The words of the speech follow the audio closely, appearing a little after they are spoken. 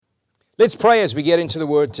Let's pray as we get into the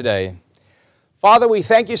Word today. Father, we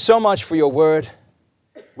thank you so much for your Word.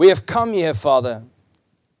 We have come here, Father,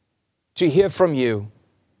 to hear from you.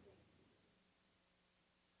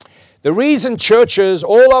 The reason churches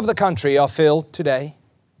all over the country are filled today,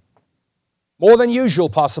 more than usual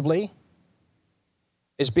possibly,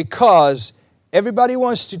 is because everybody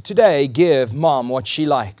wants to today give mom what she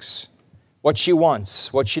likes, what she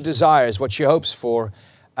wants, what she desires, what she hopes for,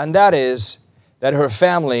 and that is that her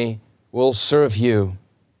family will serve you.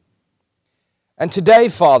 And today,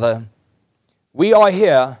 Father, we are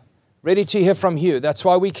here ready to hear from you. That's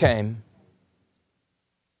why we came.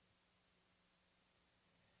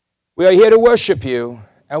 We are here to worship you,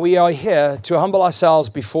 and we are here to humble ourselves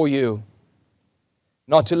before you,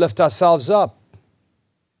 not to lift ourselves up,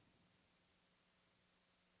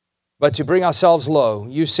 but to bring ourselves low.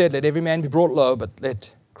 You said, let every man be brought low, but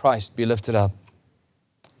let Christ be lifted up.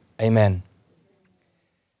 Amen.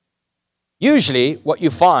 Usually, what you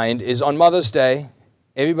find is on Mother's Day,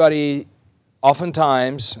 everybody,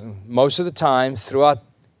 oftentimes, most of the time, throughout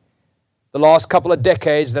the last couple of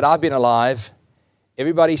decades that I've been alive,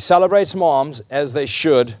 everybody celebrates moms as they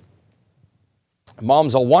should.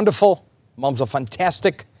 Moms are wonderful. Moms are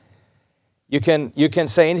fantastic. You can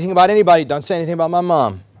say anything about anybody. Don't say anything about my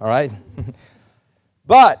mom, all right?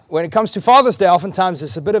 But when it comes to Father's Day, oftentimes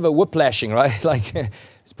it's a bit of a whiplashing, right? Like,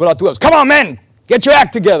 let's put out the wheels. Come on, men! Get your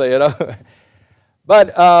act together, you know?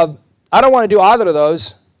 But I don't want to do either of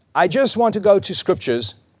those. I just want to go to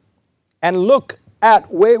Scriptures and look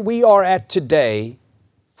at where we are at today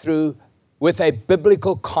with a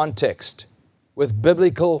biblical context, with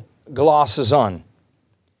biblical glasses on.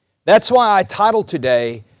 That's why I titled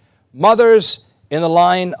today, Mothers in the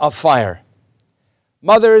Line of Fire.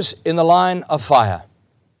 Mothers in the Line of Fire.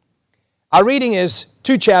 Our reading is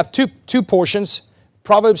two portions.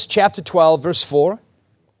 Proverbs chapter 12, verse 4.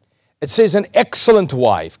 It says, an excellent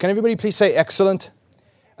wife. Can everybody please say excellent?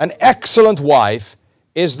 An excellent wife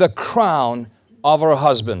is the crown of her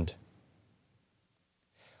husband.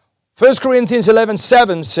 1 Corinthians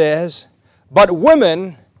 11:7 says, but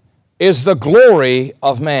woman is the glory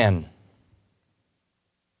of man.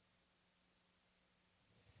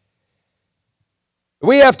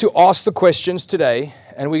 We have to ask the questions today,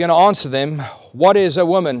 and we're going to answer them. What is a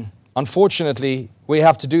woman? Unfortunately, we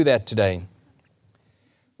have to do that today.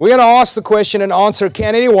 We're going to ask the question and answer,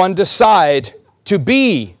 can anyone decide to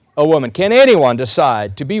be a woman? Can anyone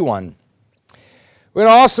decide to be one? We're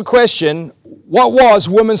going to ask the question, what was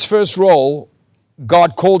woman's first role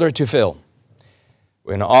God called her to fill?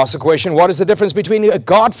 We're going to ask the question, what is the difference between a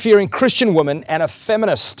God-fearing Christian woman and a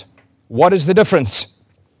feminist? What is the difference?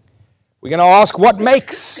 We're going to ask, what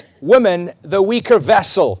makes women the weaker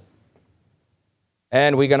vessel?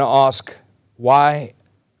 And we're going to ask,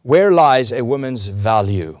 where lies a woman's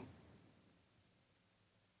value?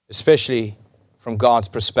 Especially from God's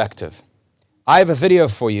perspective. I have a video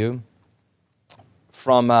for you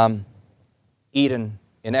from Eden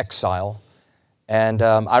in Exile. And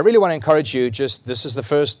I really want to encourage you, this is the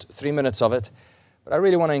first 3 minutes of it, but I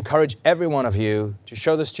really want to encourage every one of you to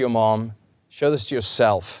show this to your mom, show this to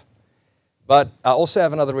yourself. But I also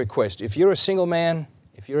have another request. If you're a single man,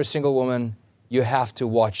 if you're a single woman, you have to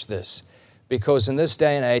watch this. Because in this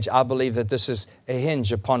day and age, I believe that this is a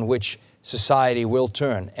hinge upon which society will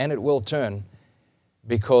turn. And it will turn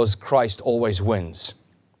because Christ always wins.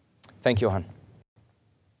 Thank you, hon.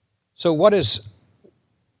 So what is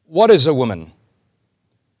a woman?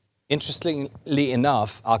 Interestingly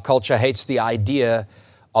enough, our culture hates the idea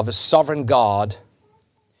of a sovereign God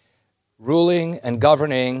ruling and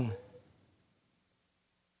governing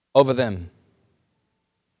over them,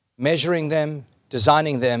 measuring them,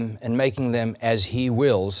 designing them, and making them as He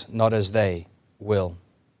wills, not as they will.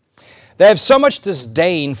 They have so much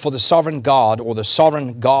disdain for the sovereign God or the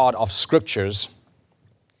sovereign God of Scriptures.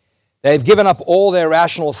 They've given up all their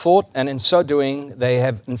rational thought, and in so doing, they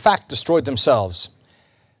have in fact destroyed themselves.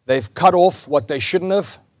 They've cut off what they shouldn't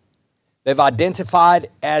have. They've identified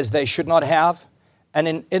as they should not have.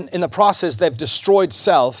 And in the process, they've destroyed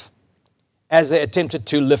self as they attempted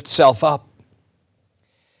to lift self up.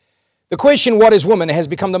 The question, what is woman, has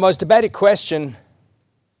become the most debated question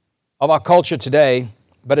of our culture today.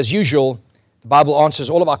 But as usual, the Bible answers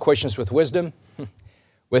all of our questions with wisdom,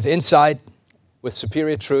 with insight, with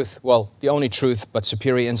superior truth. Well, the only truth, but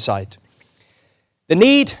superior insight. The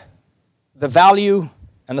need, the value,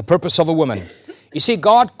 and the purpose of a woman. You see,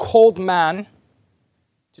 God called man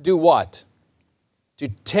to do what? To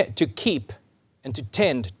keep and to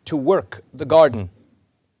tend, to work the garden.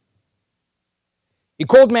 He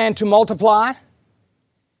called man to multiply.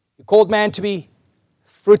 He called man to be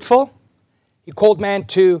fruitful. He called man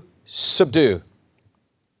to subdue.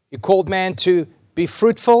 He called man to be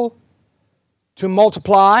fruitful, to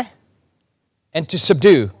multiply, and to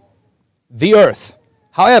subdue the earth.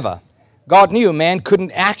 However, God knew man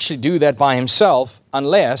couldn't actually do that by himself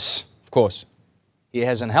unless, of course, he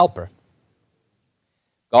has an helper.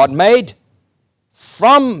 God made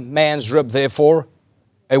from man's rib, therefore,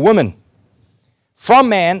 a woman. From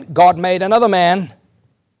man, God made another man,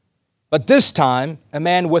 but this time, a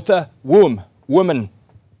man with a womb, woman.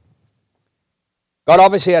 God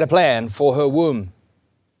obviously had a plan for her womb.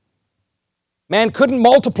 Man couldn't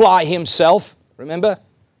multiply himself, remember?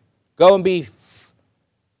 Go and be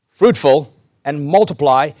fruitful and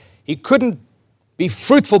multiply. He couldn't be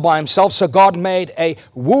fruitful by himself, so God made a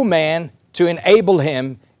womb man to enable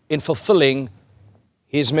him in fulfilling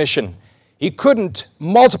his mission. He couldn't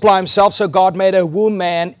multiply himself, so God made a womb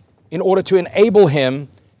man in order to enable him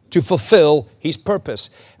to fulfill his purpose.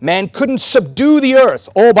 Man couldn't subdue the earth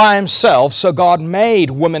all by himself, so God made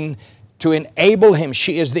woman to enable him.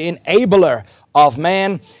 She is the enabler of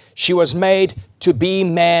man. She was made to be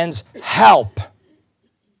man's help. The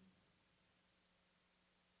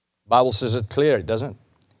Bible says it clear, doesn't it?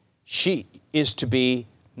 She is to be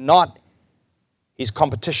not his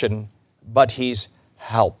competition, but his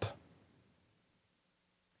help.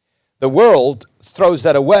 The world throws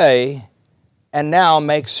that away and now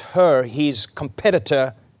makes her his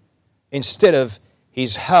competitor instead of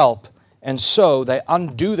his help. And so they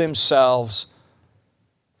undo themselves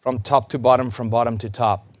from top to bottom, from bottom to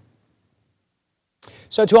top.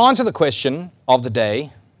 So to answer the question of the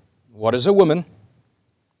day, what is a woman?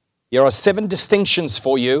 Here are 7 distinctions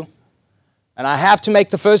for you. And I have to make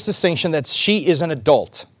the first distinction that she is an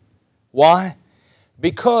adult. Why?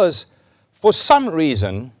 Because for some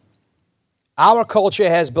reason, our culture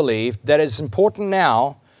has believed that it's important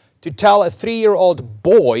now to tell a 3-year-old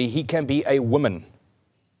boy he can be a woman.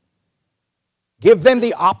 Give them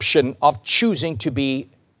the option of choosing to be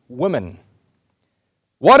women.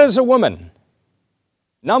 What is a woman?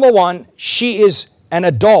 Number one, she is an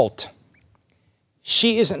adult.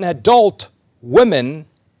 She is an adult woman,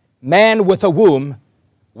 man with a womb.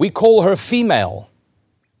 We call her female.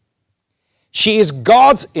 She is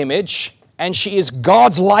God's image, and she is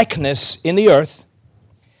God's likeness in the earth.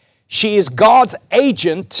 She is God's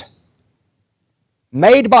agent,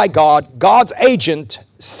 made by God, God's agent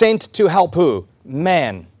sent to help who?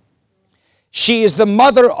 Man. She is the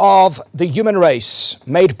mother of the human race,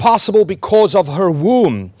 made possible because of her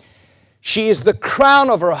womb. She is the crown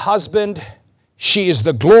of her husband. She is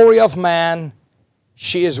the glory of man.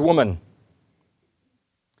 She is woman.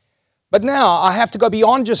 But now I have to go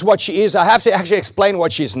beyond just what she is. I have to actually explain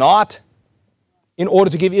what she's not in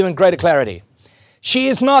order to give even greater clarity. She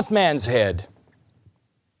is not man's head.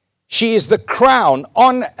 She is the crown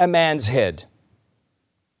on a man's head.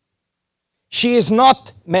 She is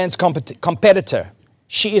not man's competitor.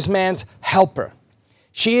 She is man's helper.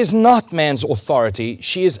 She is not man's authority.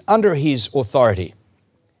 She is under his authority.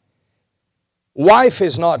 Wife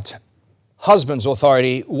is not husband's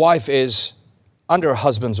authority. Wife is under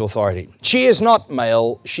husband's authority. She is not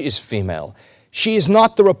male. She is female. She is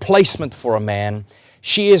not the replacement for a man.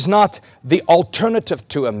 She is not the alternative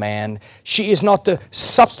to a man. She is not the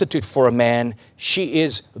substitute for a man. She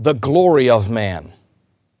is the glory of man.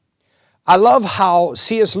 I love how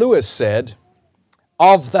C.S. Lewis said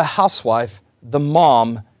of the housewife, the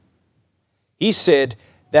mom, he said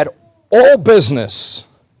that all business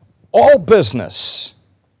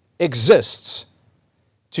exists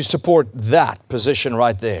to support that position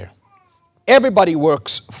right there. Everybody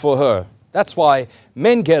works for her. That's why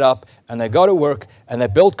men get up and they go to work and they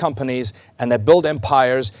build companies and they build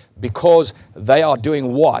empires, because they are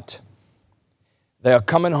doing what? They are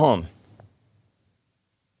coming home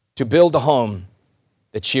to build the home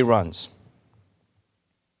that she runs.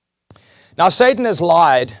 Now, Satan has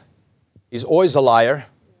lied. He's always a liar.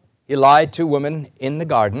 He lied to women in the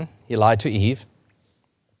garden. He lied to Eve.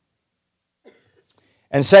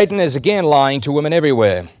 And Satan is again lying to women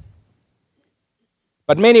everywhere.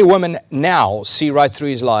 But many women now see right through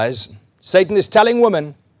his lies. Satan is telling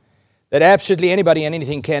women that absolutely anybody and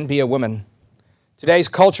anything can be a woman. Today's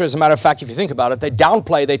culture, as a matter of fact, if you think about it, they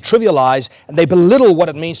downplay, they trivialize, and they belittle what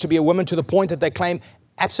it means to be a woman to the point that they claim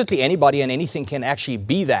absolutely anybody and anything can actually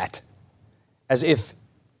be that, as if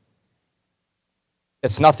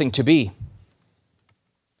it's nothing to be.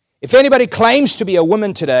 If anybody claims to be a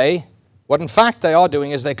woman today, what in fact they are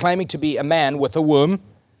doing is they're claiming to be a man with a womb,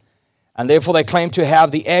 and therefore they claim to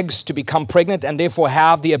have the eggs to become pregnant and therefore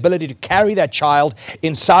have the ability to carry that child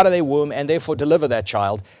inside of their womb and therefore deliver that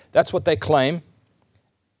child. That's what they claim.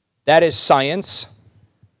 That is science.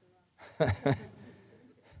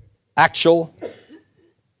 actual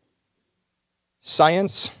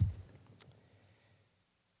science.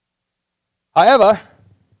 However,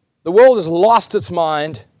 the world has lost its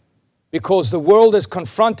mind because the world is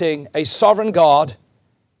confronting a sovereign God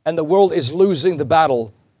and the world is losing the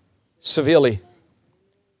battle severely,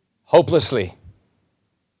 hopelessly,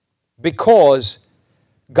 because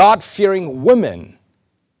God-fearing women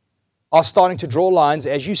are starting to draw lines,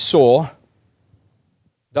 as you saw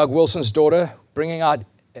Doug Wilson's daughter bringing out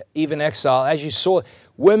Eve in Exile. As you saw,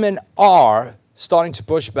 women are starting to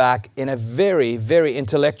push back in a very, very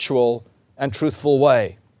intellectual and truthful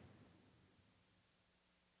way.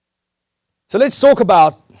 So let's talk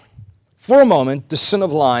about, for a moment, the sin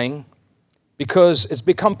of lying, because it's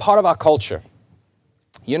become part of our culture.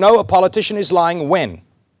 You know, a politician is lying when?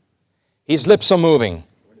 His lips are moving.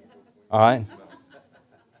 All right?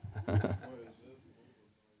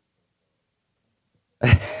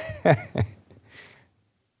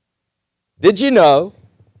 Did you know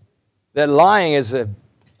that lying is,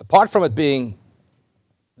 apart from it being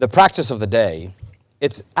the practice of the day,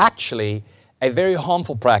 it's actually a very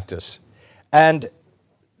harmful practice. And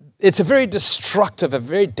it's a very destructive, a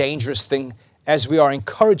very dangerous thing, as we are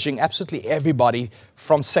encouraging absolutely everybody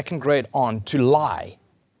from second grade on to lie.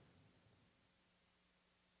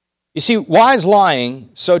 You see, why is lying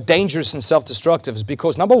so dangerous and self-destructive? Is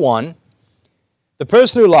because, number one, the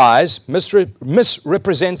person who lies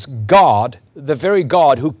misrepresents God, the very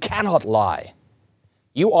God who cannot lie.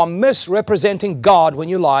 You are misrepresenting God when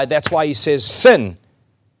you lie. That's why he says sin.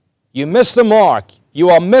 You miss the mark. You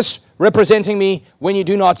are misrepresenting me when you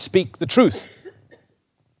do not speak the truth.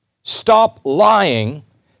 Stop lying,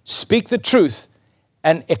 speak the truth,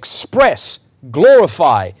 and express,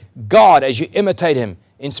 glorify God as you imitate Him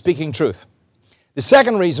in speaking truth. The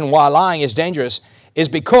second reason why lying is dangerous is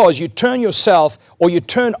because you turn yourself, or you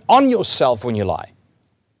turn on yourself when you lie.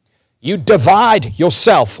 You divide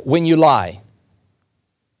yourself when you lie.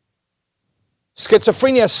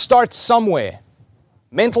 Schizophrenia starts somewhere.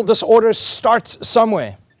 Mental disorder starts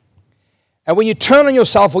somewhere. And when you turn on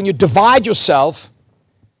yourself, when you divide yourself,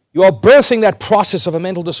 you are birthing that process of a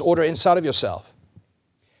mental disorder inside of yourself.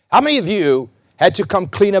 How many of you had to come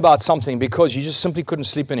clean about something because you just simply couldn't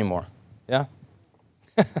sleep anymore? Yeah?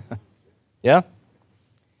 Yeah?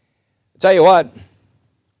 I'll tell you what,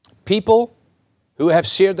 people who have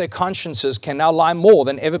seared their consciences can now lie more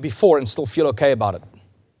than ever before and still feel okay about it.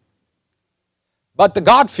 But the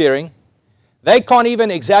God-fearing, they can't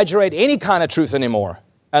even exaggerate any kind of truth anymore,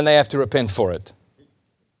 and they have to repent for it.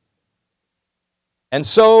 And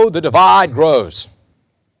so the divide grows.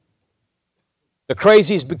 The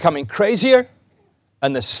crazy is becoming crazier,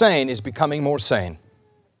 and the sane is becoming more sane.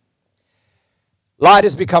 Light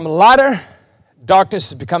has become lighter,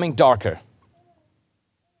 darkness is becoming darker.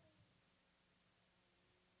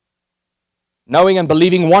 Knowing and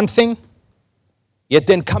believing one thing, yet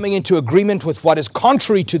then coming into agreement with what is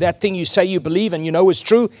contrary to that thing you say you believe and you know is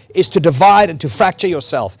true, is to divide and to fracture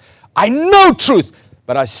yourself. I know truth,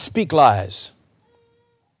 but I speak lies.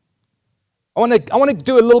 I want to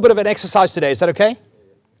do a little bit of an exercise today. Is that okay?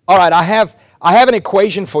 All right, I have an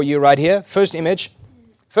equation for you right here. First image.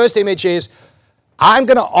 First image is, I'm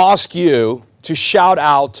going to ask you to shout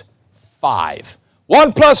out 5.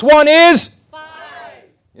 1 plus 1 is? 5.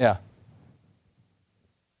 Yeah.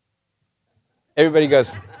 Everybody goes.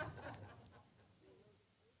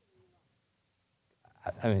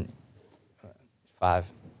 I mean, 5.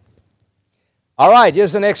 All right,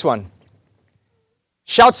 here's the next one.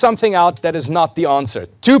 Shout something out that is not the answer.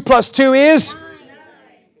 2 plus 2 is?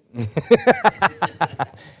 9.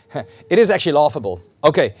 It is actually laughable.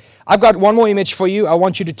 Okay, I've got one more image for you. I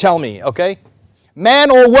want you to tell me, okay?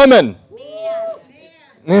 Man or woman?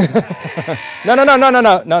 Man.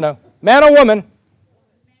 No. Man or woman?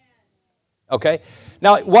 Okay.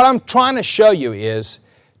 Now, what I'm trying to show you is,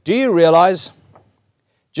 do you realize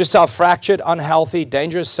just how fractured, unhealthy,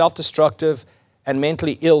 dangerous, self-destructive, and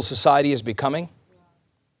mentally ill society is becoming?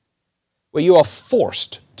 Where you are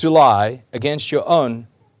forced to lie against your own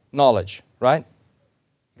knowledge, right?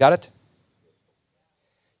 Got it?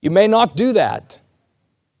 You may not do that.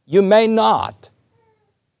 You may not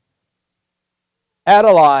add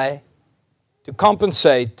a lie to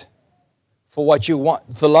compensate for what you want,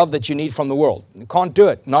 the love that you need from the world. You can't do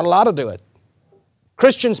it. Not allowed to do it.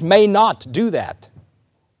 Christians may not do that.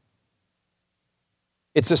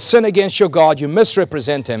 It's a sin against your God. You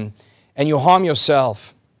misrepresent Him and you harm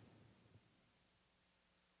yourself.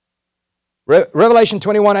 Revelation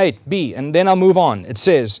 21:8b, and then I'll move on. It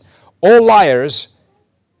says, all liars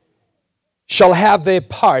shall have their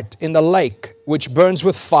part in the lake which burns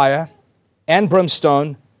with fire and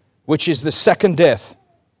brimstone, which is the second death.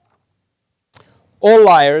 All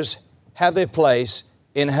liars have their place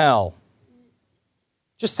in hell.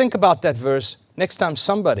 Just think about that verse next time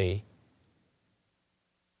somebody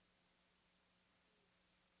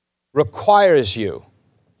requires you.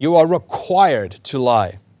 You are required to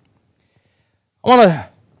lie. I want to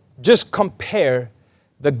just compare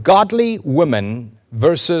the godly woman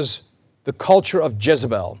versus the culture of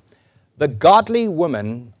Jezebel. The godly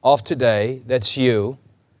woman of today, that's you,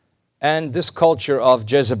 and this culture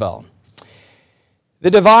of Jezebel. The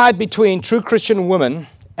divide between true Christian women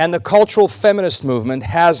and the cultural feminist movement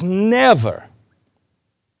has never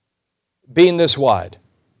been this wide.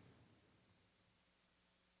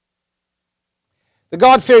 The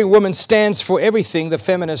God-fearing woman stands for everything the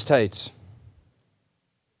feminist hates.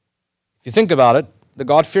 If you think about it, the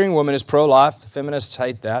God-fearing woman is pro-life. The feminists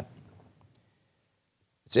hate that.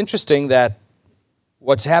 It's interesting that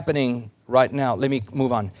what's happening right now, let me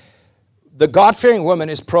move on. The God-fearing woman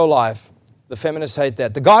is pro-life. The feminists hate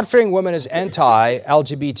that. The God-fearing woman is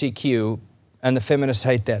anti-LGBTQ, and the feminists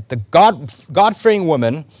hate that. The God-fearing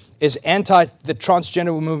woman is anti the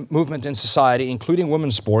transgender movement in society, including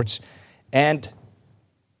women's sports, and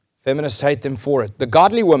feminists hate them for it. The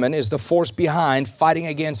godly woman is the force behind fighting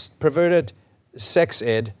against perverted sex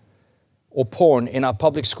ed or porn in our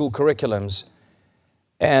public school curriculums,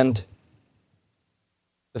 and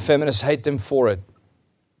the feminists hate them for it.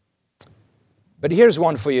 But here's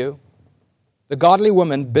one for you. The godly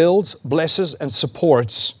woman builds, blesses, and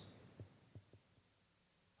supports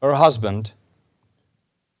her husband,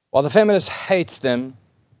 while the feminist hates them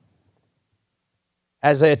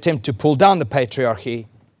as they attempt to pull down the patriarchy.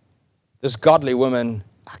 This godly woman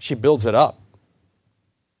actually builds it up.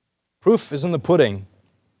 Proof is in the pudding.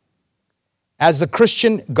 As the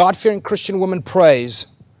Christian, God-fearing Christian woman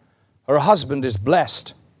prays, her husband is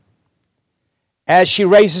blessed. As she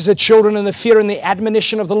raises her children in the fear and the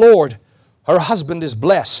admonition of the Lord, her husband is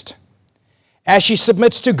blessed. As she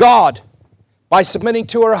submits to God by submitting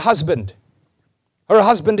to her husband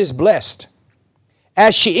is blessed.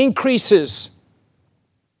 As she increases,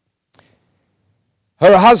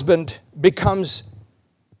 her husband becomes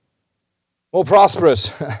more prosperous.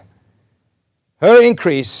 Her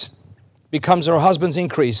increase becomes her husband's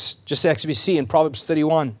increase, just as we see in Proverbs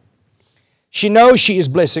 31. She knows she is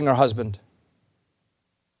blessing her husband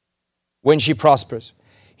when she prospers.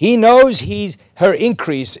 He knows her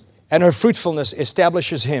increase and her fruitfulness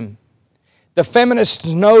establishes him. The feminists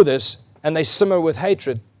know this, and they simmer with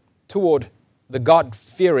hatred toward the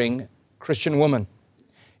God-fearing Christian woman.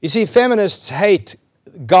 You see, feminists hate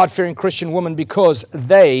God-fearing Christian women because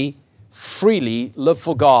they freely live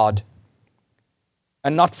for God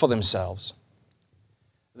and not for themselves.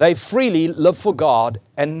 They freely live for God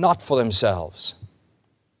and not for themselves.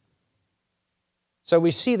 So we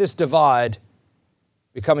see this divide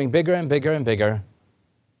becoming bigger and bigger and bigger,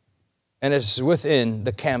 and it's within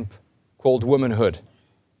the camp called womanhood.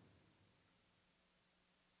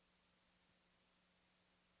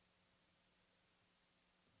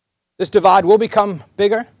 This divide will become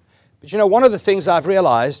bigger, but you know, one of the things I've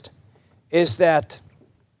realized is that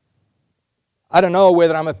I don't know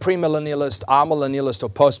whether I'm a premillennialist, amillennialist, or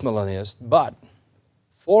postmillennialist, but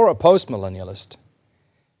for a postmillennialist,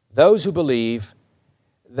 those who believe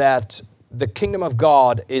that the kingdom of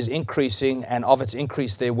God is increasing, and of its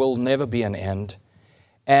increase there will never be an end.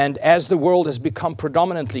 And as the world has become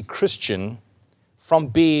predominantly Christian, from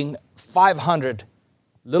being 500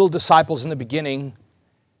 little disciples in the beginning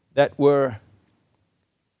that were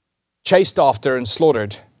chased after and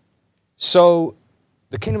slaughtered, so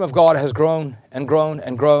the kingdom of God has grown and grown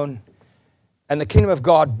and grown. And the kingdom of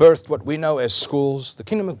God birthed what we know as schools. The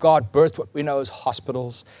kingdom of God birthed what we know as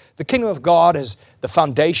hospitals. The kingdom of God is the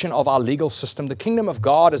foundation of our legal system. The kingdom of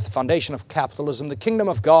God is the foundation of capitalism. The kingdom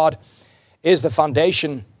of God is the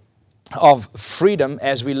foundation of freedom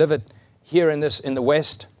as we live it here in the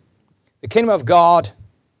West. The kingdom of God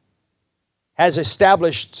has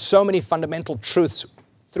established so many fundamental truths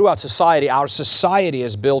throughout society. Our society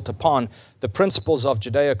is built upon the principles of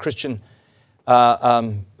Judeo-Christian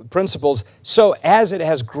principles. So as it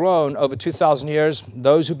has grown over 2,000 years,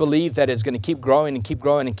 those who believe that it's going to keep growing and keep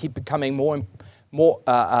growing and keep becoming more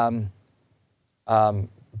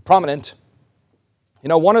prominent, you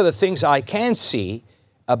know, one of the things I can see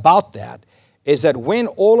about that is that when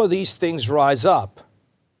all of these things rise up,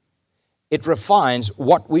 it refines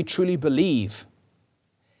what we truly believe.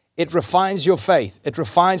 It refines your faith. It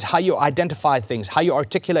refines how you identify things, how you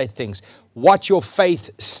articulate things, what your faith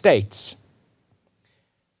states.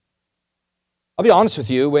 I'll be honest with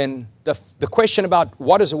you, when the question about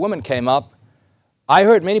what is a woman came up, I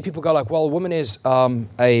heard many people go like, well, a woman is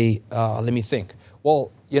let me think.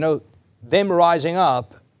 Well, you know, them rising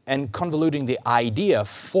up and convoluting the idea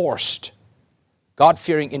forced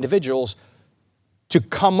God-fearing individuals to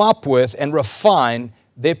come up with and refine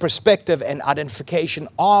their perspective and identification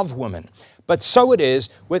of women. But so it is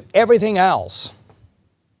with everything else.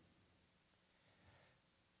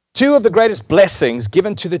 Two of the greatest blessings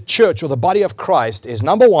given to the church or the body of Christ is,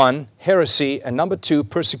 number one, heresy, and number two,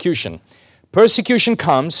 persecution. Persecution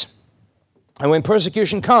comes, and when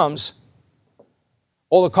persecution comes,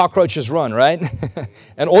 all the cockroaches run, right?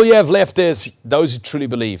 And all you have left is those who truly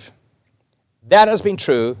believe. That has been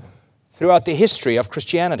true throughout the history of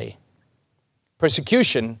Christianity.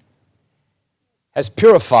 Persecution has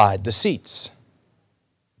purified the seats.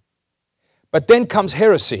 But then comes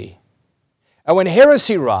heresy. And when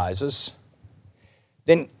heresy rises,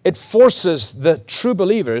 then it forces the true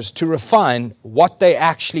believers to refine what they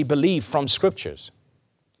actually believe from Scriptures.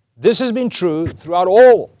 This has been true throughout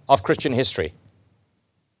all of Christian history.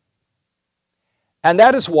 And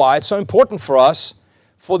that is why it's so important for us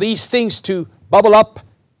for these things to bubble up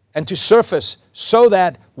and to surface so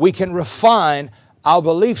that we can refine our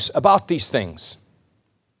beliefs about these things.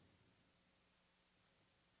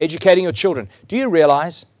 Educating your children. Do you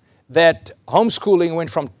realize that homeschooling went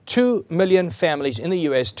from 2 million families in the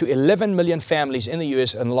U.S. to 11 million families in the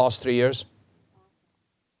U.S. in the last 3 years?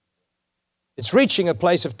 It's reaching a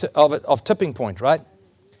place of tipping point, right?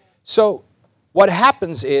 So what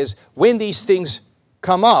happens is when these things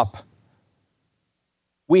come up,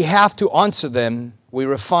 we have to answer them. We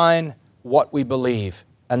refine what we believe.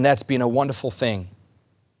 And that's been a wonderful thing.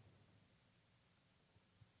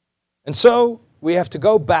 And so we have to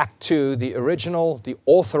go back to the original, the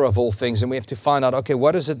author of all things, and we have to find out, okay,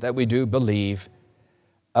 what is it that we do believe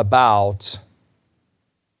about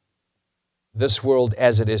this world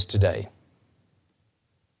as it is today?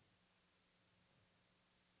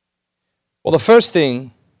 Well, the first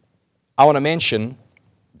thing I want to mention,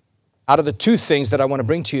 out of the two things that I want to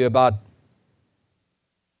bring to you about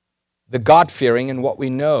the God-fearing and what we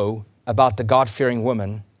know about the God-fearing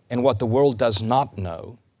woman and what the world does not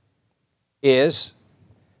know, is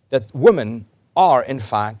that women are, in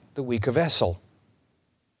fact, the weaker vessel.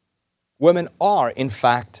 Women are, in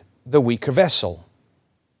fact, the weaker vessel.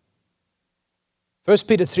 1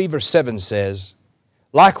 Peter 3 verse 7 says,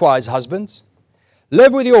 "Likewise, husbands,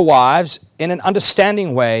 live with your wives in an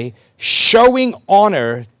understanding way, showing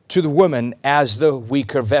honor to the woman as the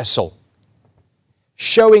weaker vessel."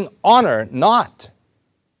 Showing honor, not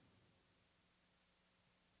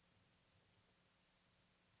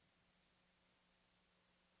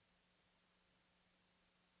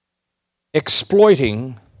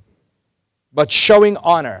exploiting, but showing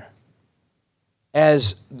honor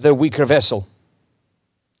as the weaker vessel.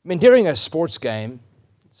 I mean, during a sports game,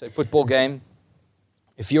 say a football game,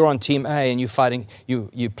 if you're on Team A and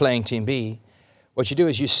you're playing Team B, what you do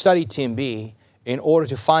is you study Team B in order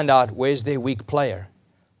to find out where's their weak player,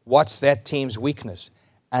 what's that team's weakness,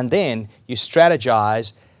 and then you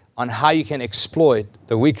strategize on how you can exploit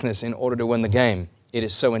the weakness in order to win the game. It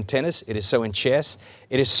is so in tennis, it is so in chess,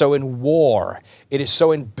 it is so in war, it is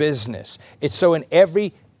so in business, it's so in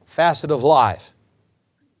every facet of life.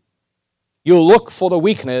 You look for the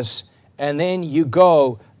weakness and then you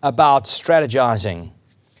go about strategizing.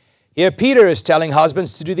 Here Peter is telling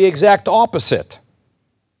husbands to do the exact opposite.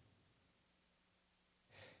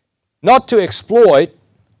 Not to exploit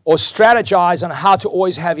or strategize on how to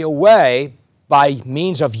always have your way by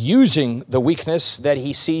means of using the weakness that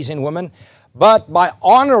he sees in women, but by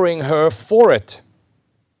honoring her for it.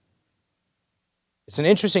 It's an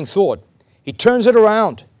interesting thought. He turns it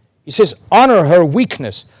around. He says, honor her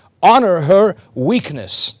weakness. Honor her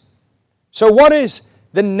weakness. So what is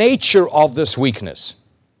the nature of this weakness?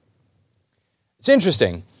 It's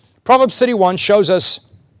interesting. Proverbs 31 shows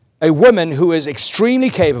us a woman who is extremely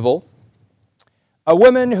capable, a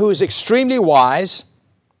woman who is extremely wise,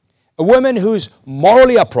 a woman who's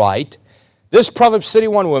morally upright. This Proverbs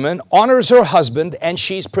 31 woman honors her husband, and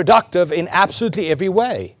she's productive in absolutely every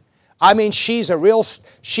way. I mean, she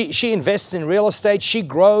invests in real estate, she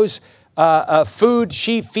grows food,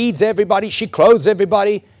 she feeds everybody, she clothes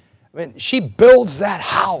everybody. I mean, she builds that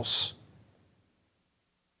house.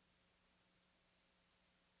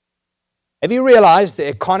 Have you realized the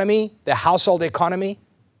economy, the household economy,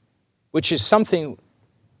 which is something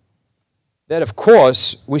that, of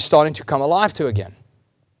course, we're starting to come alive to again?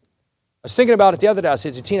 I was thinking about it the other day. I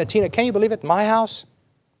said to Tina, can you believe it? My house,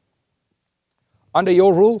 under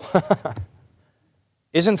your rule,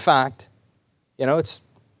 is in fact, it's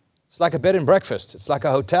like a bed and breakfast. It's like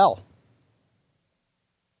a hotel.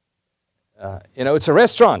 It's a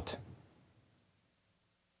restaurant.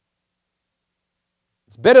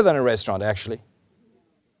 It's better than a restaurant, actually.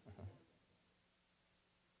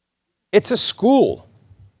 It's a school.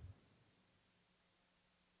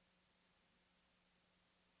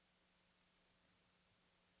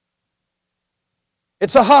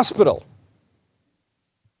 It's a hospital.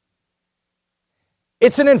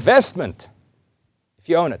 It's an investment if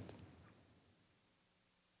you own it.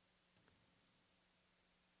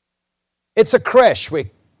 It's a creche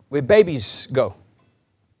where babies go.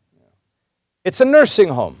 It's a nursing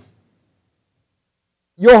home.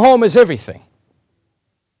 Your home is everything.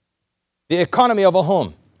 The economy of a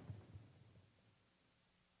home.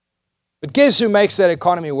 But guess who makes that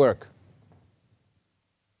economy work?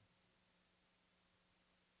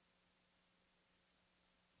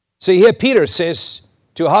 See, here Peter says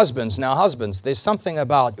to husbands, now husbands, there's something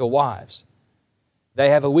about your wives. They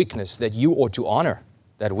have a weakness that you ought to honor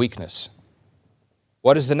that weakness.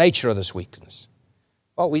 What is the nature of this weakness?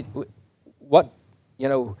 Well,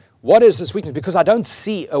 what is this weakness? Because I don't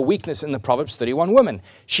see a weakness in the Proverbs 31 woman.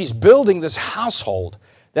 She's building this household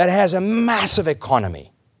that has a massive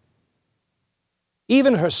economy.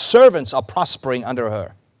 Even her servants are prospering under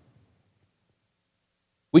her.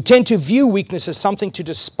 We tend to view weakness as something to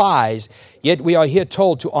despise, yet we are here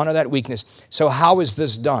told to honor that weakness. So how is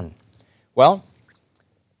this done? Well,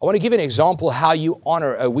 I want to give you an example how you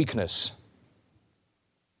honor a weakness.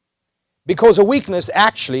 Because a weakness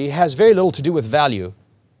actually has very little to do with value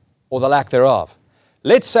or the lack thereof.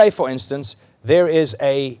 Let's say, for instance, there is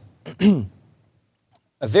a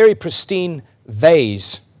very pristine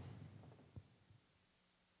vase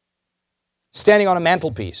standing on a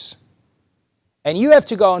mantelpiece. And you have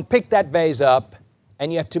to go and pick that vase up,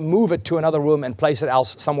 and you have to move it to another room and place it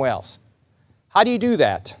somewhere else. How do you do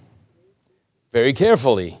that? Very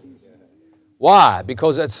carefully. Why?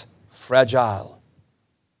 Because it's fragile.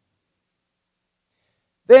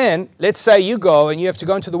 Then, let's say you go and you have to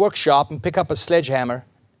go into the workshop and pick up a sledgehammer.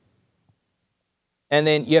 And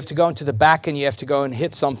then you have to go into the back and you have to go and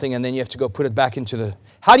hit something, and then you have to go put it back into the...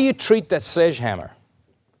 How do you treat that sledgehammer?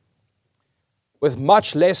 With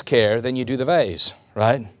much less care than you do the vase,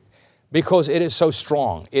 right? Because it is so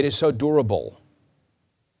strong, it is so durable.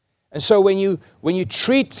 And so when you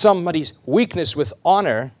treat somebody's weakness with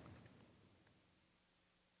honor,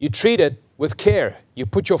 you treat it with care. You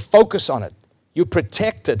put your focus on it. You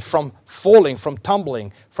protect it from falling, from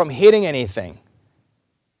tumbling, from hitting anything.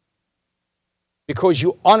 Because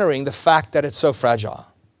you're honoring the fact that it's so fragile.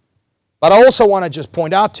 But I also want to just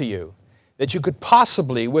point out to you that you could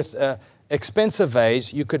possibly, with an expensive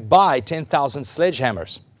vase, you could buy 10,000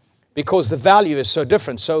 sledgehammers because the value is so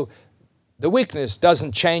different. So the weakness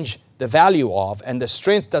doesn't change the value of, and the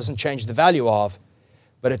strength doesn't change the value of,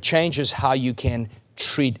 but it changes how you can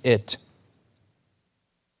treat it.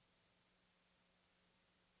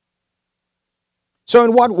 So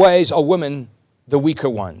in what ways are women the weaker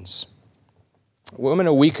ones? Women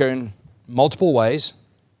are weaker in multiple ways,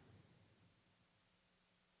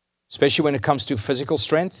 especially when it comes to physical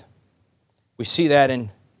strength. We see that in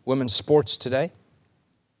women's sports today.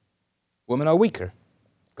 Women are weaker.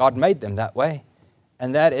 God made them that way.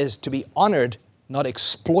 And that is to be honored, not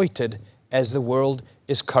exploited, as the world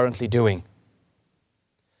is currently doing.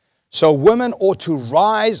 So women ought to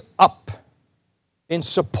rise up in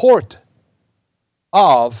support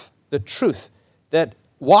of the truth that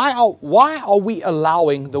why are we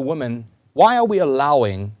allowing the women, why are we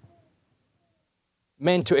allowing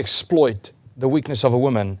men to exploit the weakness of a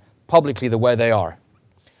woman publicly the way they are?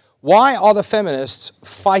 Why are the feminists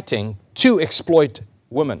fighting to exploit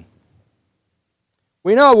women?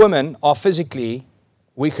 We know women are physically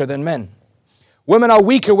weaker than men. Women are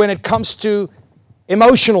weaker when it comes to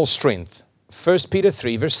emotional strength. 1 Peter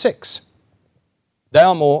 3 verse 6. They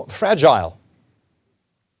are more fragile.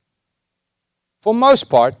 For most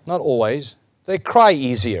part, not always, they cry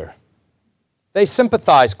easier. They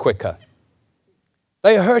sympathize quicker.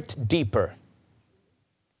 They hurt deeper.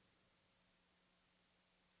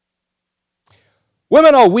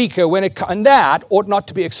 Women are weaker and that ought not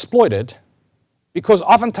to be exploited, because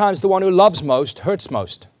oftentimes the one who loves most hurts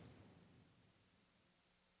most.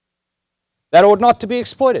 That ought not to be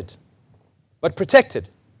exploited, but protected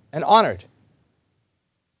and honored.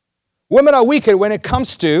 Women are weaker when it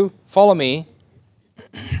comes to, follow me,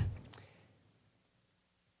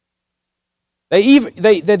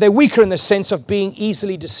 they're weaker in the sense of being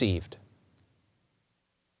easily deceived.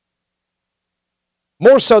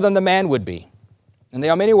 More so than the man would be. And there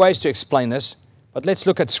are many ways to explain this, but let's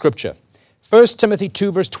look at Scripture. 1 Timothy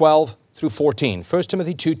 2 verse 12 through 14. 1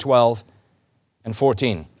 Timothy 2, 12 and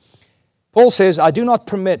 14. Paul says, I do not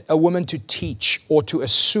permit a woman to teach or to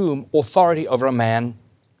assume authority over a man.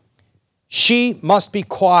 She must be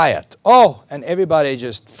quiet. Oh, and everybody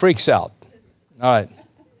just freaks out. All right.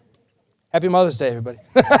 Happy Mother's Day, everybody.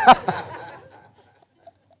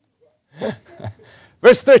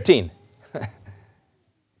 Verse 13.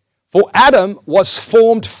 For Adam was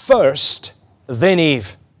formed first, then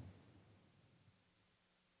Eve.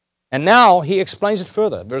 And now he explains it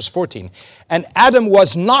further. Verse 14. And Adam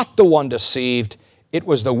was not the one deceived. It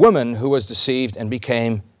was the woman who was deceived and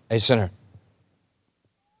became a sinner.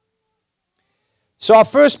 So our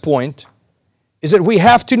first point is that we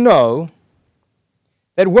have to know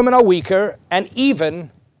that women are weaker, and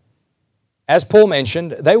even, as Paul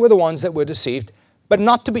mentioned, they were the ones that were deceived, but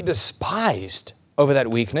not to be despised over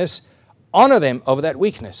that weakness. Honor them over that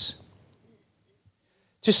weakness.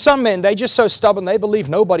 To some men, they're just so stubborn, they believe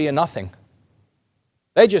nobody and nothing.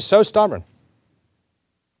 They're just so stubborn.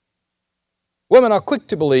 Women are quick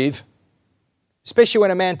to believe, especially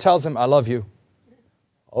when a man tells them, I love you.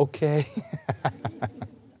 Okay.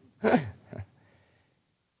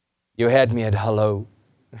 You had me at hello.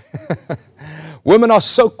 Women are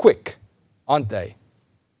so quick, aren't they?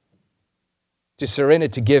 To surrender,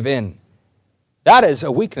 to give in. That is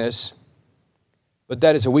a weakness, but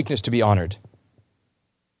that is a weakness to be honored.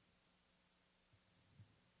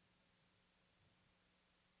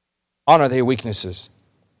 Honor their weaknesses,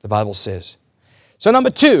 the Bible says. So number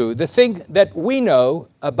two, the thing that we know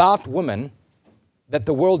about women that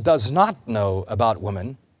the world does not know about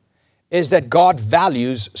women is that God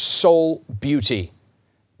values soul beauty.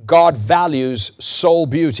 God values soul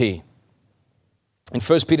beauty. In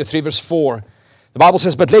 1 Peter 3 verse 4, the Bible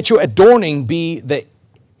says, but let your adorning be the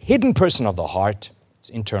hidden person of the heart, it's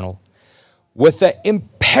internal, with the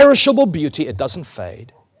imperishable beauty, it doesn't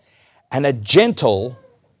fade, and a gentle,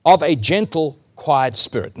 quiet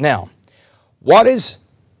spirit. Now, what is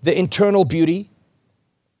the internal beauty?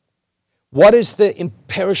 What is the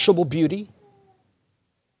imperishable beauty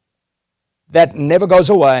that never goes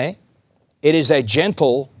away? It is a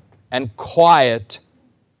gentle and quiet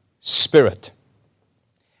spirit.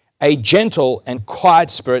 A gentle and quiet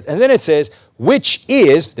spirit. And then it says, which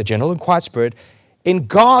is, the gentle and quiet spirit, in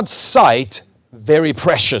God's sight, very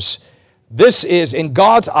precious. This is, in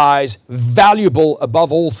God's eyes, valuable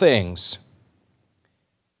above all things.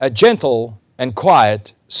 A gentle and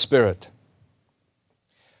quiet spirit.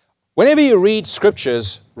 Whenever you read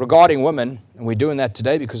scriptures regarding women, and we're doing that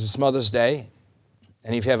today because it's Mother's Day,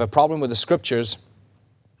 and if you have a problem with the scriptures,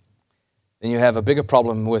 then you have a bigger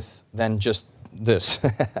problem than just this,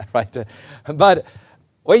 right? But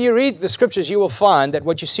when you read the scriptures, you will find that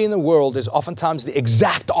what you see in the world is oftentimes the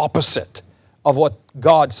exact opposite of what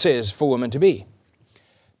God says for women to be.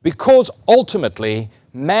 Because ultimately,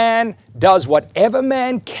 man does whatever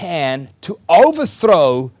man can to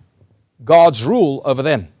overthrow God's rule over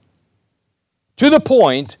them. To the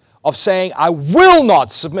point of saying, I will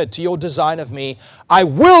not submit to your design of me. I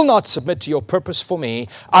will not submit to your purpose for me.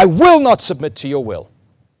 I will not submit to your will.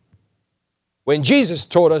 When Jesus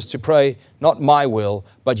taught us to pray, not my will,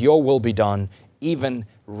 but your will be done, even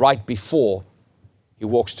right before he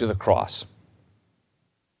walks to the cross.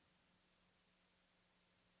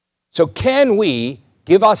 So can we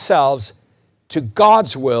give ourselves to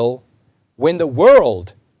God's will when the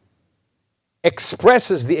world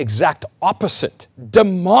expresses the exact opposite,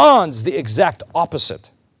 demands the exact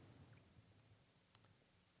opposite?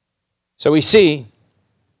 So we see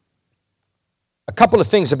a couple of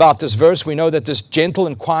things about this verse. We know that this gentle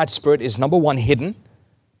and quiet spirit is, number one, hidden.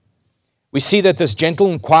 We see that this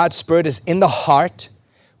gentle and quiet spirit is in the heart.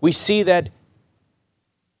 We see that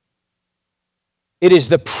it is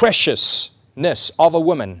the preciousness of a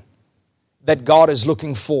woman that God is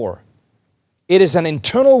looking for. It is an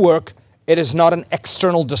internal work. It is not an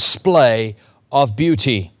external display of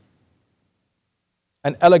beauty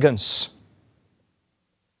and elegance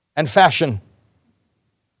and fashion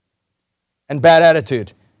and bad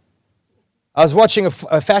attitude. I was watching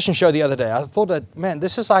a fashion show the other day. I thought that, man,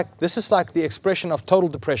 this is like the expression of total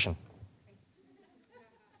depression.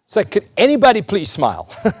 It's like, could anybody please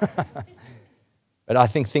smile? But I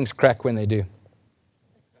think things crack when they do.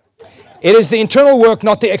 It is the internal work,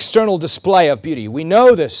 not the external display of beauty. We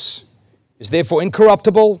know this is therefore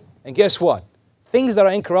incorruptible. And guess what? Things that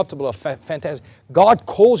are incorruptible are fantastic. God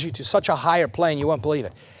calls you to such a higher plane, you won't believe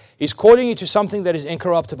it. He's calling you to something that is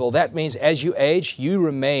incorruptible. That means as you age, you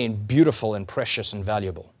remain beautiful and precious and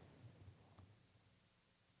valuable.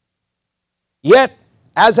 Yet,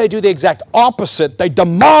 as they do the exact opposite, they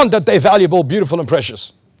demand that they're valuable, beautiful, and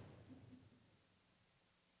precious.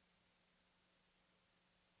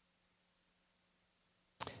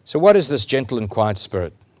 So what is this gentle and quiet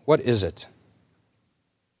spirit? What is it?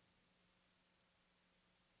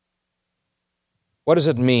 What does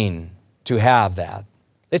it mean to have that?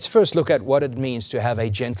 Let's first look at what it means to have a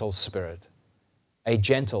gentle spirit. A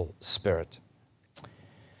gentle spirit.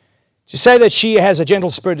 To say that she has a gentle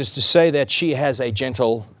spirit is to say that she has a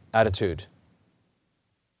gentle attitude.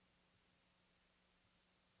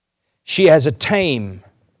 She has a tame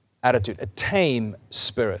attitude, a tame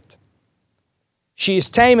spirit. She is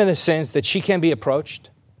tame in the sense that she can be approached.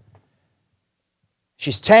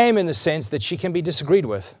 She's tame in the sense that she can be disagreed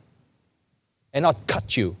with and not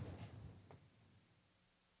cut you.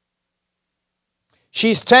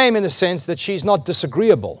 She's tame in the sense that she's not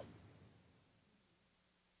disagreeable.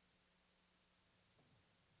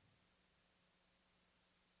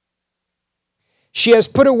 She has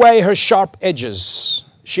put away her sharp edges.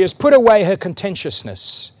 She has put away her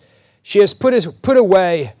contentiousness. She has put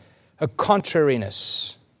away her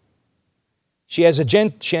contrariness. She has a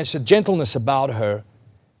gentleness about her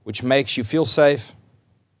which makes you feel safe.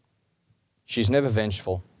 She's never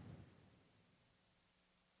vengeful.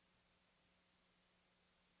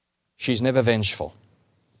 She's never vengeful.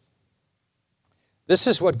 This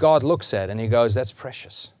is what God looks at and He goes, that's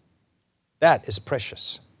precious. That is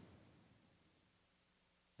precious.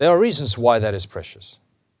 There are reasons why that is precious.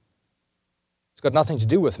 It's got nothing to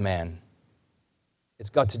do with man. It's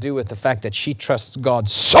got to do with the fact that she trusts God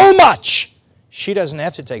so much, she doesn't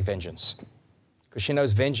have to take vengeance. Because she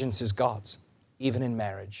knows vengeance is God's, even in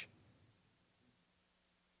marriage.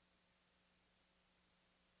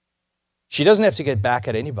 She doesn't have to get back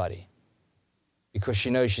at anybody because she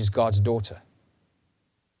knows she's God's daughter.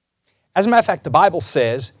 As a matter of fact, the Bible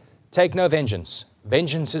says, take no vengeance.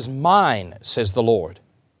 Vengeance is mine, says the Lord.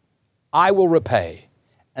 I will repay.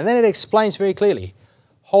 And then it explains very clearly,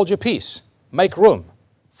 hold your peace, make room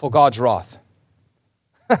for God's wrath.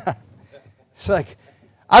 It's like,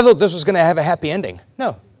 I thought this was going to have a happy ending.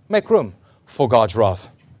 No, make room for God's wrath.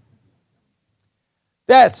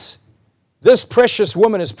 This precious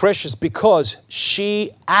woman is precious because she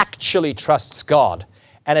actually trusts God.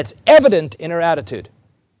 And it's evident in her attitude.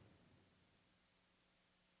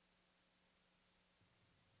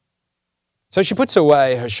 So she puts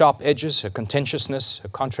away her sharp edges, her contentiousness, her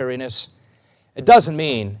contrariness. It doesn't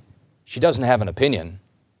mean she doesn't have an opinion.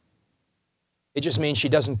 It just means she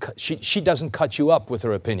doesn't cut you up with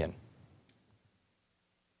her opinion.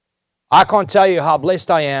 I can't tell you how blessed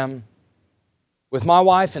I am with my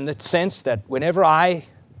wife in the sense that whenever I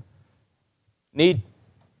need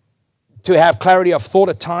to have clarity of thought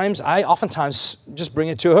at times, I oftentimes just bring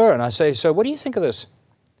it to her and I say, so what do you think of this?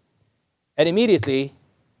 And immediately,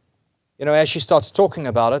 as she starts talking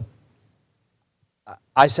about it,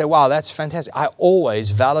 I say, wow, that's fantastic. I always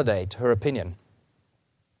validate her opinion.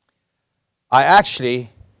 I actually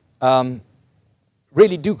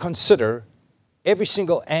really do consider every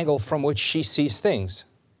single angle from which she sees things.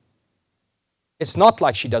 It's not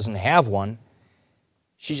like she doesn't have one.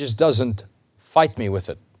 She just doesn't fight me with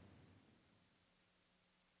it.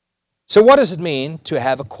 So what does it mean to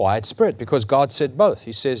have a quiet spirit? Because God said both.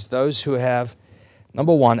 He says those who have,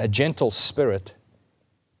 number one, a gentle spirit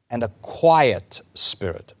and a quiet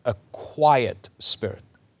spirit. A quiet spirit.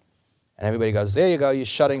 And everybody goes, there you go, you're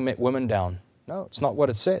shutting women down. No, it's not what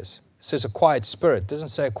it says. It says a quiet spirit. It doesn't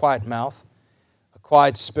say a quiet mouth. A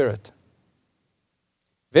quiet spirit.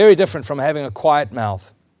 Very different from having a quiet mouth.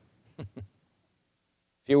 If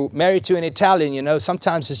you're married to an Italian,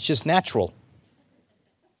 sometimes it's just natural.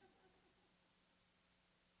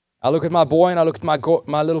 I look at my boy and I look at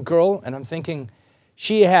my little girl and I'm thinking,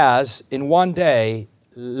 she has, in one day,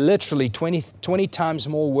 literally 20 times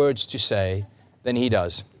more words to say than he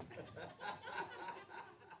does.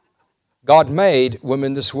 God made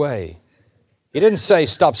women this way. He didn't say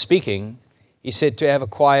stop speaking. He said to have a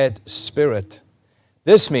quiet spirit.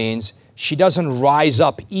 This means she doesn't rise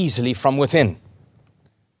up easily from within.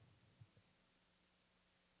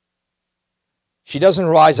 She doesn't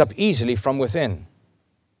rise up easily from within.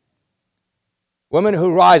 Women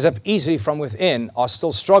who rise up easily from within are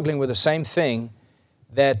still struggling with the same thing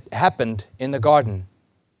that happened in the garden.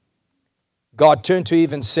 God turned to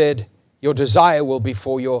Eve and said, your desire will be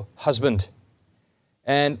for your husband.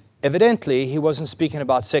 And evidently, He wasn't speaking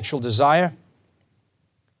about sexual desire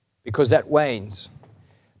because that wanes.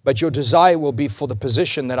 But your desire will be for the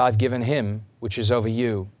position that I've given him, which is over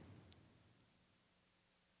you.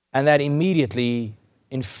 And that immediately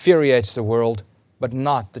infuriates the world, but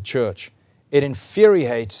not the church. It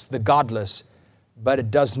infuriates the godless, but it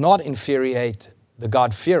does not infuriate the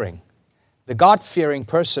God-fearing. The God-fearing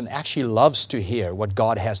person actually loves to hear what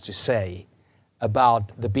God has to say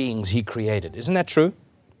about the beings He created. Isn't that true?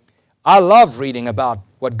 I love reading about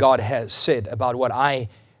what God has said about what I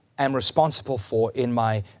am responsible for in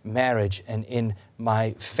my marriage and in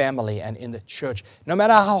my family and in the church. No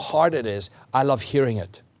matter how hard it is, I love hearing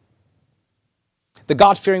it. The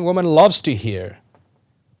God-fearing woman loves to hear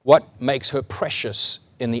what makes her precious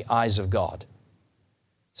in the eyes of God.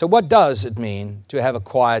 So what does it mean to have a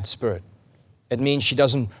quiet spirit? It means she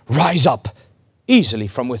doesn't rise up easily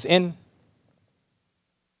from within,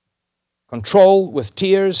 control with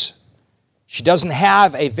tears. She doesn't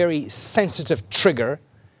have a very sensitive trigger.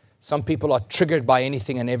 Some people are triggered by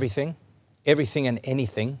anything and everything and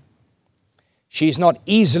anything. She's not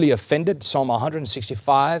easily offended. Psalm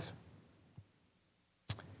 165.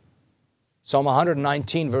 Psalm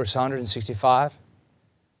 119, verse 165.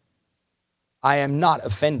 I am not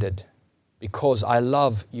offended because I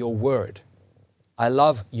love your word. I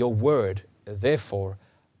love your word, therefore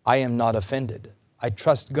I am not offended. I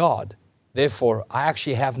trust God, therefore I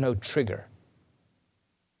actually have no trigger.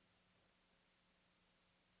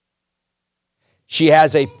 She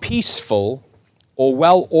has a peaceful or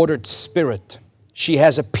well-ordered spirit. She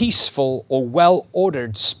has a peaceful or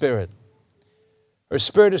well-ordered spirit. Her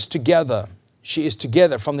spirit is together. She is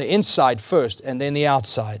together from the inside first and then the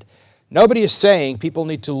outside. Nobody is saying people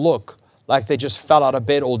need to look like they just fell out of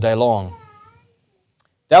bed all day long.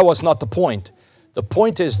 That was not the point. The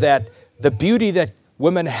point is that the beauty that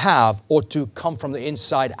women have ought to come from the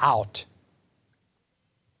inside out.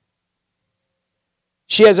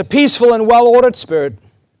 She has a peaceful and well-ordered spirit,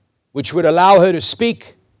 which would allow her to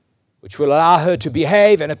speak, which will allow her to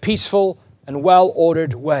behave in a peaceful and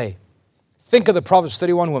well-ordered way. Think of the Proverbs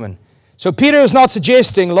 31 woman. So Peter is not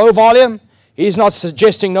suggesting low volume. He's not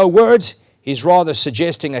suggesting no words. He's rather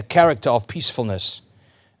suggesting a character of peacefulness.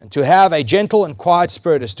 And to have a gentle and quiet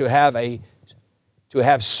spirit is to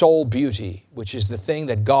have soul beauty, which is the thing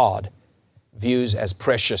that God views as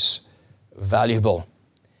precious, valuable.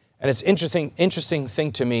 And it's interesting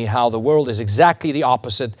thing to me how the world is exactly the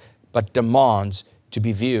opposite, but demands to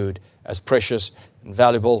be viewed as precious and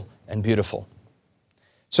valuable and beautiful.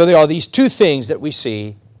 So there are these two things that we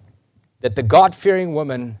see that the God-fearing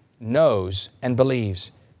woman knows and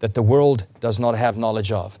believes that the world does not have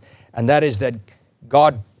knowledge of. And that is that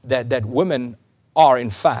that women are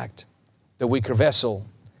in fact the weaker vessel,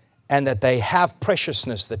 and that they have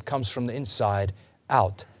preciousness that comes from the inside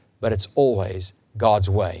out, but it's always God's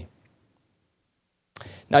way.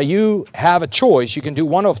 Now you have a choice. You can do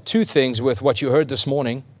one of two things with what you heard this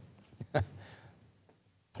morning.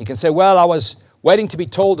 You can say, well, I was waiting to be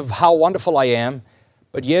told of how wonderful I am.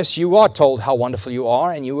 But yes, you are told how wonderful you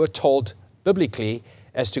are, and you were told biblically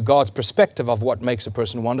as to God's perspective of what makes a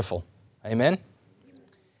person wonderful. Amen?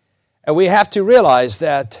 And we have to realize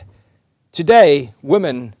that today,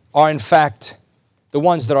 women are in fact the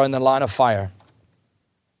ones that are in the line of fire.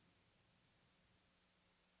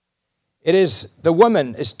 It's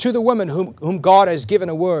to the women whom God has given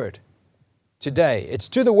a word today. It's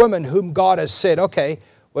to the women whom God has said, okay,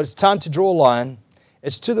 well, it's time to draw a line.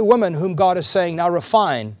 It's to the women whom God is saying, now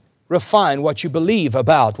refine what you believe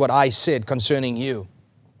about what I said concerning you.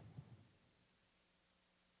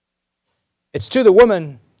 It's to the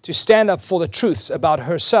woman to stand up for the truths about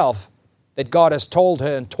herself that God has told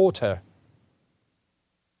her and taught her.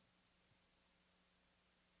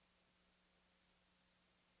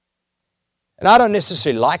 And I don't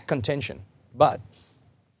necessarily like contention, but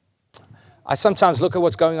I sometimes look at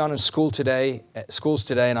what's going on in schools today,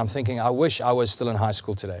 and I'm thinking, I wish I was still in high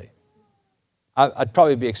school today. I'd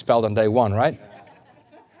probably be expelled on day one, right?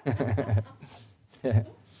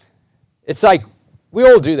 It's like, we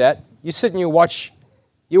all do that. You sit and you watch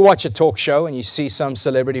a talk show, and you see some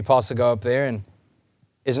celebrity pastor go up there and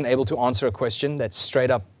isn't able to answer a question that's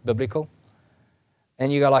straight up biblical.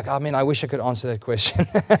 And you go like, I wish I could answer that question.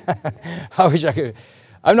 I wish I could.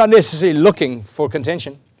 I'm not necessarily looking for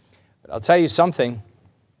contention. But I'll tell you something,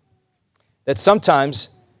 that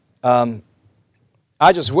sometimes I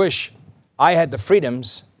just wish I had the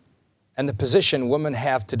freedoms and the position women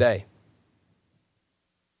have today.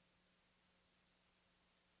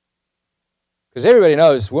 Because everybody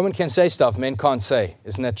knows women can say stuff men can't say.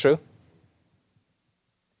 Isn't that true?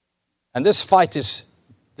 And this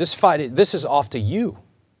is after you.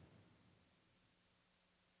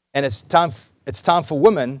 And it's time for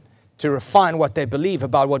women to refine what they believe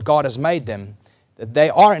about what God has made them, that they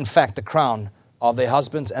are in fact the crown of their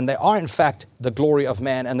husbands, and they are in fact the glory of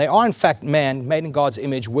man, and they are in fact man made in God's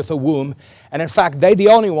image with a womb, and in fact they're the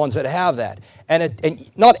only ones that have that. And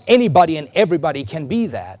not anybody and everybody can be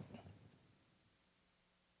that.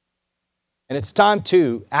 And it's time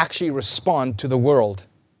to actually respond to the world.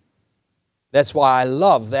 That's why I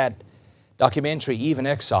love that documentary, Eve in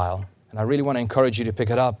Exile, and I really want to encourage you to pick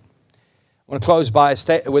it up. I want to close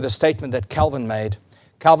with a statement that Calvin made.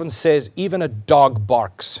 Calvin says, even a dog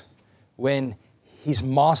barks when his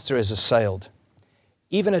master is assailed.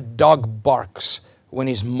 Even a dog barks when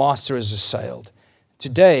his master is assailed.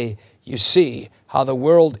 Today, you see how the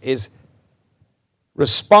world is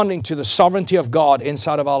responding to the sovereignty of God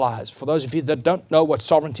inside of our lives. For those of you that don't know what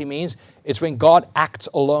sovereignty means, it's when God acts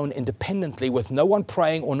alone independently with no one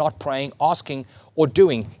praying or not praying, asking or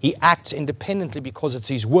doing. He acts independently because it's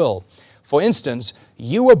His will. For instance,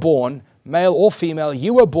 you were born, male or female,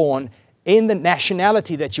 you were born in the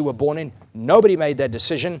nationality that you were born in. Nobody made that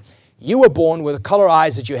decision. You were born with the color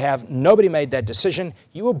eyes that you have. Nobody made that decision.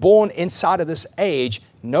 You were born inside of this age.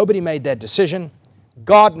 Nobody made that decision.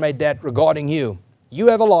 God made that regarding you. You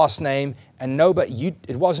have a last name, and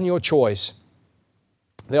it wasn't your choice.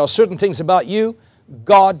 There are certain things about you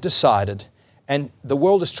God decided, and the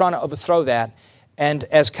world is trying to overthrow that. And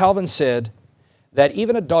as Calvin said, that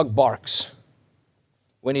even a dog barks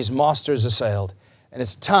when his master is assailed. And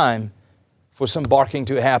it's time for some barking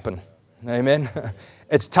to happen. Amen.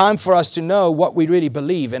 It's time for us to know what we really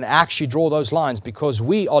believe and actually draw those lines, because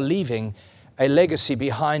we are leaving a legacy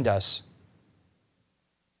behind us.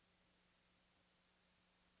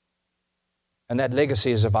 And that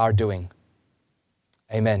legacy is of our doing.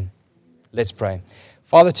 Amen. Let's pray.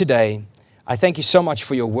 Father, today, I thank you so much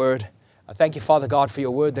for your word. I thank you, Father God, for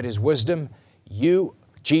your word that is wisdom. You,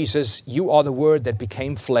 Jesus, you are the word that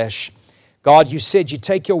became flesh. God, you said you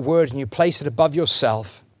take your word and you place it above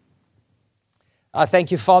yourself. I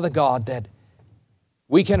thank you, Father God, that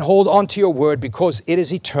we can hold on to your word because it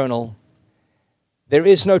is eternal. There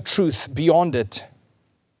is no truth beyond it.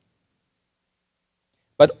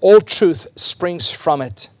 But all truth springs from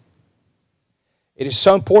it. It is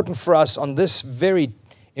so important for us on this very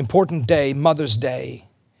important day, Mother's Day,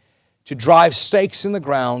 to drive stakes in the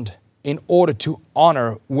ground in order to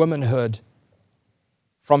honor womanhood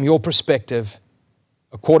from your perspective,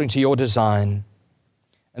 according to your design.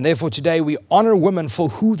 And therefore today we honor women for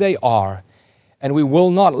who they are, and we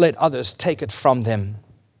will not let others take it from them.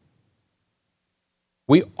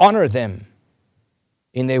 We honor them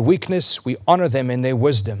in their weakness. We honor them in their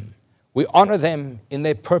wisdom. We honor them in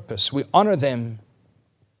their purpose. We honor them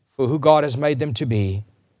for who God has made them to be.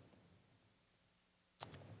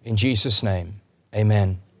 In Jesus' name,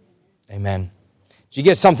 amen. Amen. Did you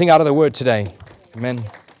get something out of the word today? Amen.